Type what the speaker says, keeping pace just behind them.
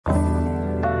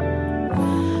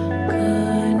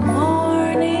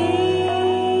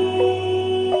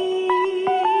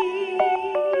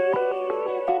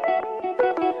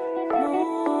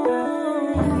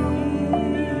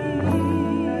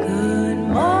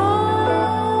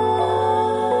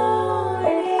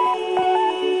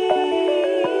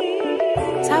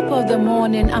of the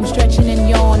morning, I'm stretching and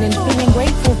yawning, feeling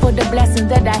grateful for the blessings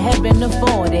that I have been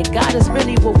afforded. God has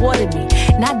really rewarded me,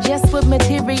 not just with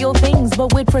material things,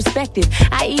 but with perspective.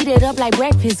 I eat it up like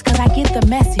breakfast, cause I get the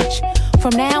message.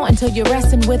 From now until you're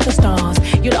resting with the stars,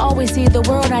 you'll always see the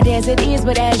world not as it is,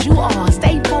 but as you are.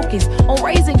 Stay focused on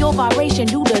raising your vibration,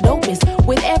 do the dopest.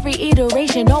 With every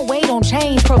iteration, don't wait on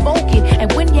change, provoke it.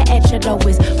 And when you're at your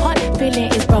lowest, heart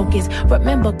feeling is brokest.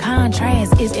 Remember,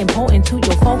 contrast is important to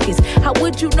your focus. How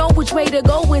would you know which way to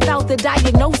go without the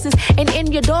diagnosis? And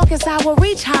in your darkest hour,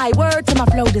 reach high. Word to my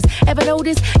flotus. Ever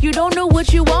notice you don't know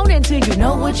what you want until you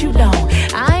know what you don't?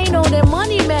 I ain't know that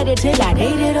money mattered till I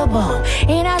dated a bum.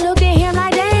 And I looked at him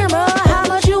like, damn, bro, how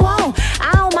much you want?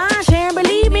 I don't mind sharing,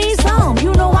 believe me some.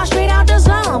 You know I'm straight out the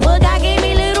slum, but God gave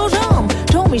me little drum.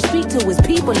 Told me speak to his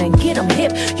people and get them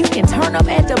hip. You can turn up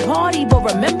at the party, but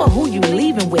remember who you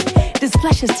leaving with. This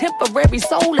flesh is temporary,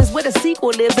 soul is where the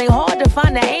sequel is. Ain't hard to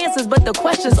find the answers, but the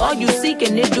questions, are you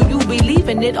seeking it? Do you believe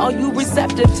in it? Are you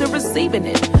receptive to receiving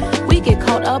it? We get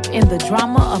caught up in the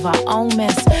drama of our own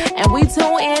mess, and we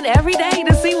tune in every day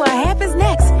to see what happens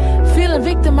next. Feeling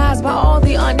victimized by all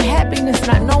the unhappiness,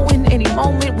 not knowing any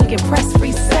moment we can press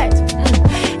reset.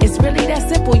 It's really that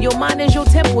simple. Your mind is your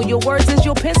temple, your words is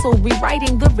your pencil,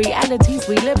 rewriting the realities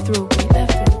we live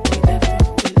through.